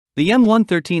The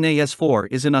M113AS4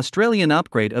 is an Australian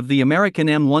upgrade of the American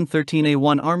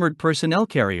M113A1 armored personnel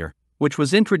carrier, which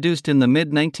was introduced in the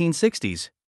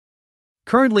mid-1960s.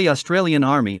 Currently, Australian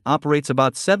Army operates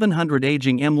about 700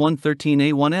 aging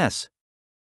M113A1s.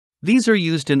 These are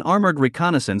used in armored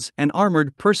reconnaissance and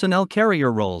armored personnel carrier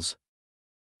roles.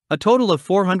 A total of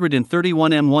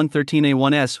 431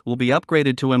 M113A1s will be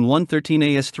upgraded to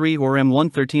M113AS3 or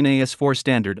M113AS4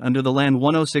 standard under the Land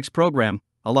 106 program,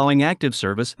 allowing active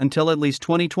service until at least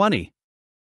 2020.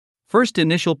 First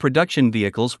initial production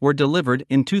vehicles were delivered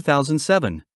in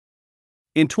 2007.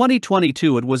 In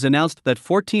 2022, it was announced that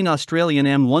 14 Australian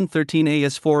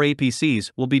M113AS4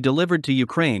 APCs will be delivered to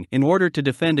Ukraine in order to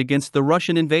defend against the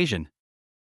Russian invasion.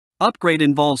 Upgrade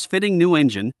involves fitting new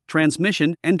engine,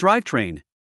 transmission, and drivetrain.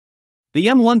 The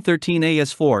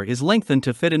M113AS4 is lengthened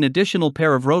to fit an additional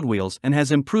pair of road wheels and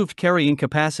has improved carrying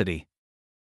capacity.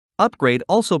 Upgrade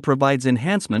also provides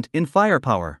enhancement in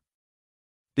firepower.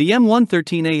 The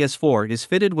M113AS4 is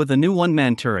fitted with a new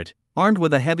one-man turret, armed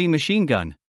with a heavy machine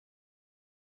gun.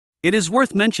 It is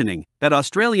worth mentioning that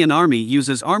Australian Army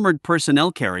uses armoured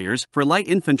personnel carriers for light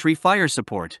infantry fire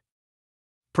support.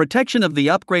 Protection of the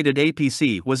upgraded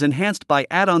APC was enhanced by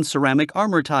add-on ceramic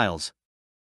armour tiles.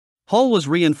 Hull was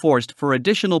reinforced for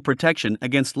additional protection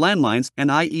against landmines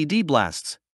and IED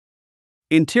blasts.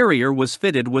 Interior was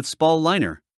fitted with spall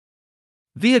liner.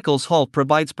 Vehicle's hull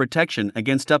provides protection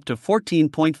against up to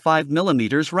 14.5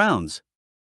 mm rounds.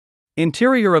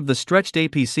 Interior of the stretched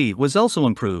APC was also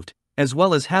improved, as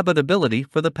well as habitability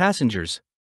for the passengers.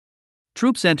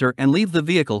 Troops enter and leave the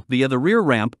vehicle via the rear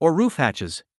ramp or roof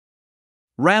hatches.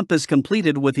 Ramp is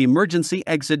completed with emergency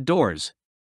exit doors.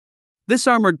 This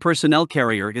armored personnel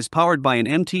carrier is powered by an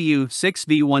MTU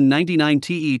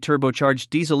 6V199TE turbocharged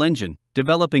diesel engine,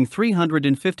 developing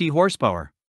 350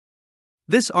 horsepower.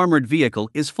 This armored vehicle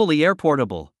is fully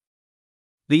airportable.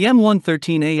 The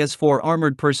M113AS4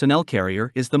 armored personnel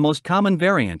carrier is the most common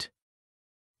variant.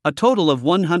 A total of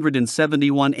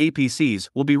 171 APCs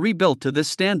will be rebuilt to this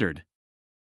standard.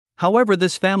 However,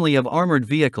 this family of armored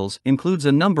vehicles includes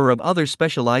a number of other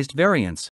specialized variants.